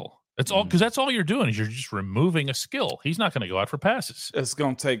tackle? That's all, because that's all you're doing is you're just removing a skill. He's not going to go out for passes. It's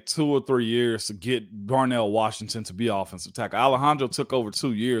going to take 2 or 3 years to get Darnell Washington to be offensive tackle. Alejandro took over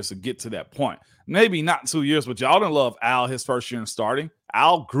 2 years to get to that point. Maybe not 2 years, but y'all didn't love Al his first year in starting.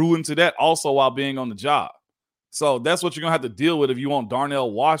 Al grew into that also while being on the job. So that's what you're going to have to deal with if you want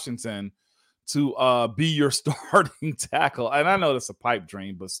Darnell Washington to be your starting tackle. And I know that's a pipe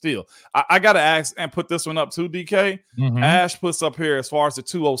dream, but still, I got to ask and put this one up too, DK. Mhm. Ash puts up here as far as the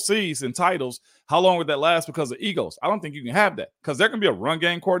 2 OCs and titles. How long would that last because of egos? I don't think you can have that because there can be a run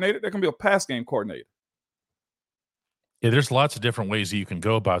game coordinator. There can be a pass game coordinator. Yeah, there's lots of different ways that you can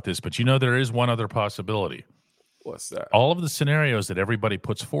go about this, but there is one other possibility. What's that? All of the scenarios that everybody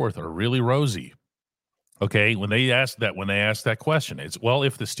puts forth are really rosy. Okay, when they ask that question, it's, well,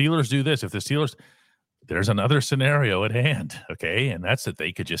 if the Steelers do this, there's another scenario at hand. Okay, and that's that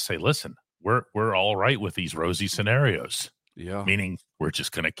they could just say, listen, we're all right with these rosy scenarios. Yeah, meaning we're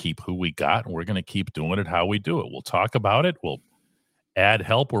just going to keep who we got and we're going to keep doing it how we do it. We'll talk about it. We'll add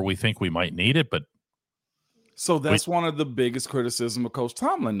help where we think we might need it, but so that's one of the biggest criticism of Coach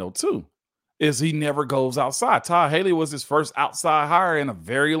Tomlin, though, too, is he never goes outside. Todd Haley was his first outside hire in a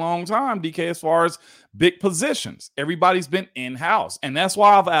very long time, DK, as far as big positions. Everybody's been in-house. And that's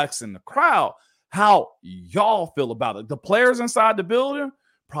why I've asked in the crowd how y'all feel about it. The players inside the building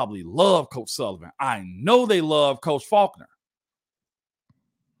probably love Coach Sullivan. I know they love Coach Faulkner.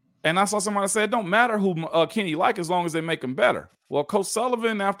 And I saw somebody say, it don't matter who Kenny like as long as they make him better. Well, Coach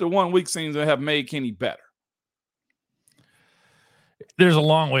Sullivan, after 1 week, seems to have made Kenny better. There's a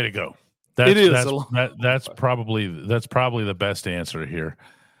long way to go. That's probably the best answer here.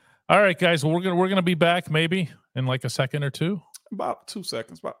 All right, guys. Well, we're gonna be back maybe in like a second or two. About 2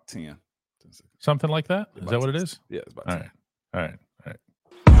 seconds, about 10 seconds. Something like that. Is that what it is? Yeah, it's about all 10. Right.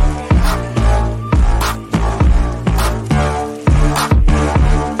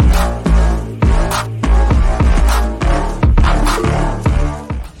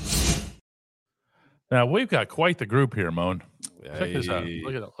 Now we've got quite the group here, Moan. Check this out.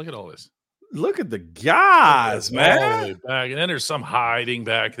 Look at all this. Look at the guys, man. Back. And then there's some hiding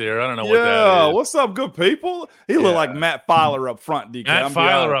back there. I don't know what that is. What's up, good people? He looked like Matt Filer up front, DK. Matt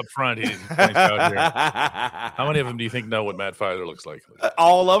Filer up front. He points out here. How many of them do you think know what Matt Filer looks like?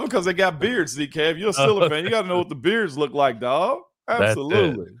 All of them, because they got beards, DK. If you're a Steelers fan, you got to know what the beards look like, dog.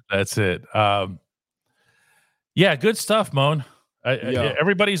 Absolutely. That's it. Yeah, good stuff, Moan.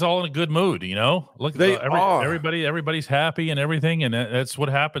 Everybody's all in a good mood, Look, everybody's happy and everything, and that's what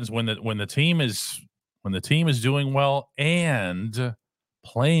happens when the team is doing well and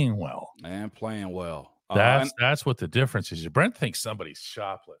playing well. That's what the difference is. Brent thinks somebody's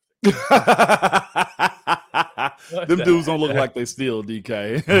shoplifting. Them dudes don't look like they steal,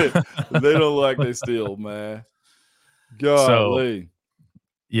 DK. They don't look like they steal, man. Golly. So,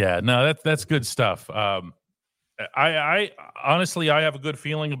 yeah, no, that's good stuff. I honestly, I have a good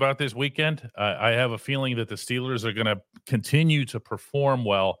feeling about this weekend. I have a feeling that the Steelers are going to continue to perform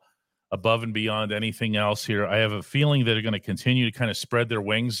well above and beyond anything else here. I have a feeling that they're going to continue to kind of spread their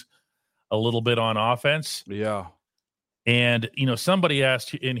wings a little bit on offense. Yeah. And, somebody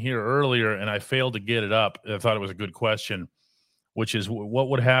asked in here earlier, and I failed to get it up. I thought it was a good question, which is what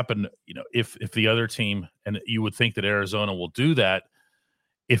would happen, if the other team, and you would think that Arizona will do that,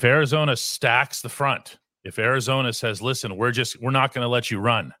 if Arizona stacks the front. If Arizona says, listen, we're not going to let you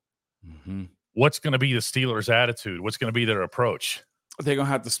run, what's going to be the Steelers' attitude? What's going to be their approach? They're going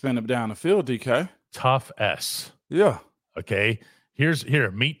to have to spin them down the field, DK. Tough S. Yeah. Okay.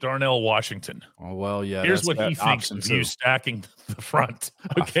 Meet Darnell Washington. Oh, well, yeah. Here's what he thinks of you stacking the front.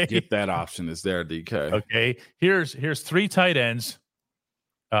 Okay. Get that option is there, DK. Okay. Here's 3 tight ends.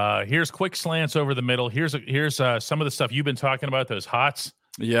 Here's quick slants over the middle. Here's some of the stuff you've been talking about, those hots.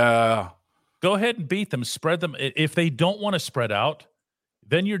 Yeah. Go ahead and beat them, spread them. If they don't want to spread out,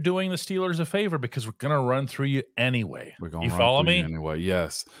 then you're doing the Steelers a favor because we're going to run through you anyway. You follow me? Anyway,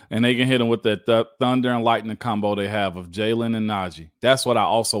 yes. And they can hit them with that thunder and lightning combo they have of Jalen and Najee. That's what I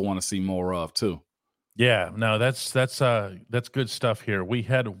also want to see more of too. Yeah, no, that's good stuff here. We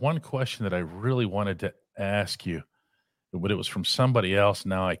had one question that I really wanted to ask you, but it was from somebody else.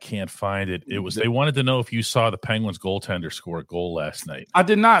 Now I can't find it. They wanted to know if you saw the Penguins goaltender score a goal last night. I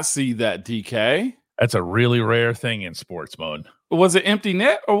did not see that, DK. That's a really rare thing in sports mode. Was it empty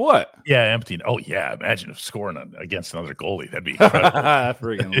net or what? Yeah, empty. Oh, yeah. Imagine if scoring against another goalie. That'd be incredible. I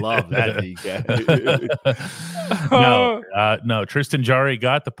freaking love that, DK. No. Tristan Jarry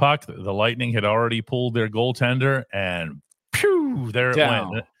got the puck. The Lightning had already pulled their goaltender, and pew, there it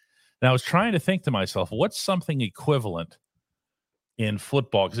went. And I was trying to think to myself, what's something equivalent in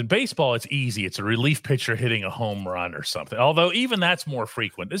football? Because in baseball, it's easy. It's a relief pitcher hitting a home run or something. Although even that's more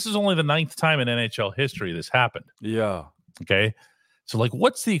frequent. This is only the 9th time in NHL history this happened. Yeah. Okay. So,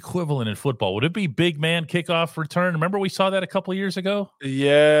 what's the equivalent in football? Would it be big man kickoff return? Remember we saw that a couple of years ago?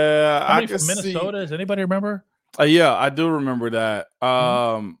 Yeah. I from Minnesota. Does anybody remember? Yeah, I do remember that.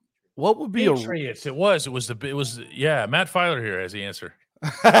 What would be Patriots? It was Matt Filer here as the answer.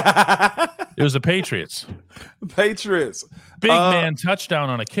 It was the Patriots. Patriots. Big man touchdown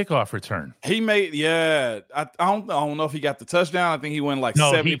on a kickoff return. He made, I don't know if he got the touchdown. I think he went like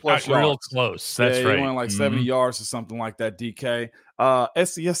 70 plus yards. Real close. That's yeah, right. He went like 70 yards or something like that, DK.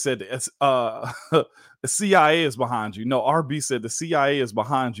 SCS said the CIA is behind you. No, RB said the CIA is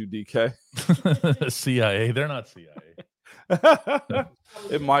behind you, DK. CIA. They're not CIA.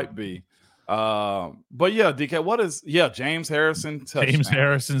 It might be. But yeah, DK, James Harrison touchdown. James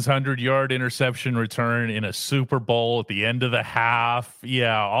Harrison's 100-yard interception return in a Super Bowl at the end of the half.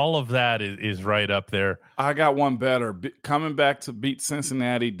 Yeah, all of that is right up there. I got one better. Coming back to beat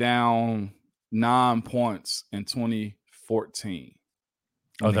Cincinnati down 9 points in 2014.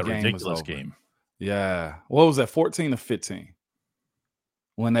 Oh, that ridiculous game. Yeah. What was that, 14 or 15?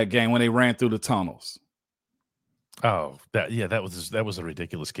 When they ran through the tunnels. Oh, that was a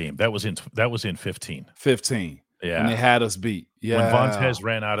ridiculous game. That was in 15. 15. Yeah. And they had us beat. Yeah. When Vontaze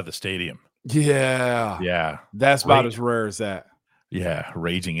ran out of the stadium. Yeah. Yeah. That's about as rare as that. Yeah.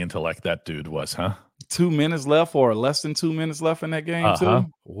 Raging intellect that dude was, huh? 2 minutes left or less than 2 minutes left in that game, too.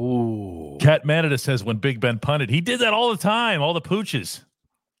 Ooh. Cat Manada says when Big Ben punted, he did that all the time, all the pooches.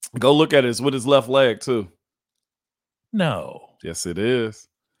 Go look at it. It's with his left leg, too. No. Yes, it is.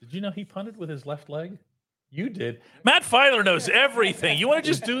 Did you know he punted with his left leg? You did. Matt Filer knows everything. You want to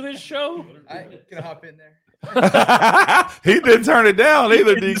just do this show? I can hop in there. He didn't turn it down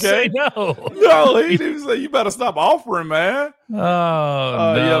either, DK. Say no. No, he didn't say you better stop offering, man.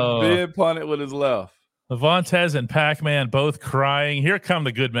 Oh, no. Yeah, Ben punted with his left. Vontaze and Pac-Man both crying. Here come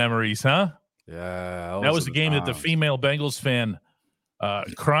the good memories, huh? Yeah. That was the game that the female Bengals fan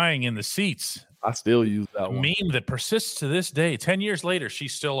crying in the seats. I still use that one. Meme that persists to this day. 10 years later,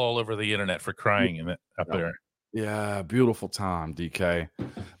 she's still all over the internet for crying up there. Yeah, beautiful time, DK.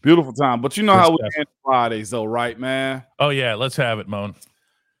 Beautiful time. But you know how we end Fridays, though, right, man? Oh, yeah. Let's have it, Moan.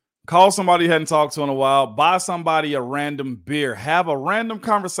 Call somebody you hadn't talked to in a while. Buy somebody a random beer. Have a random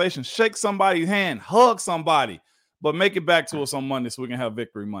conversation. Shake somebody's hand. Hug somebody. But make it back to us on Monday so we can have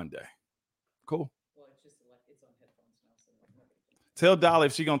Victory Monday. Cool. Tell Dolly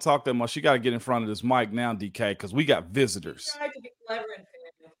if she's going to talk that much, she got to get in front of this mic now, DK, because we got visitors. Tried to be clever and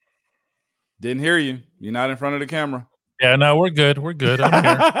fair. Didn't hear you. You're not in front of the camera. Yeah, no, we're good. We're good. I'm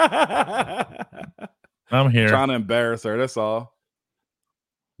here. I'm here. Trying to embarrass her. That's all.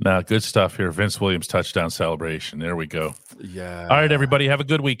 No, good stuff here. Vince Williams touchdown celebration. There we go. Yeah. All right, everybody. Have a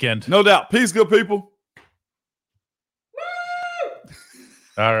good weekend. No doubt. Peace, good people.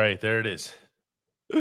 All right. There it is.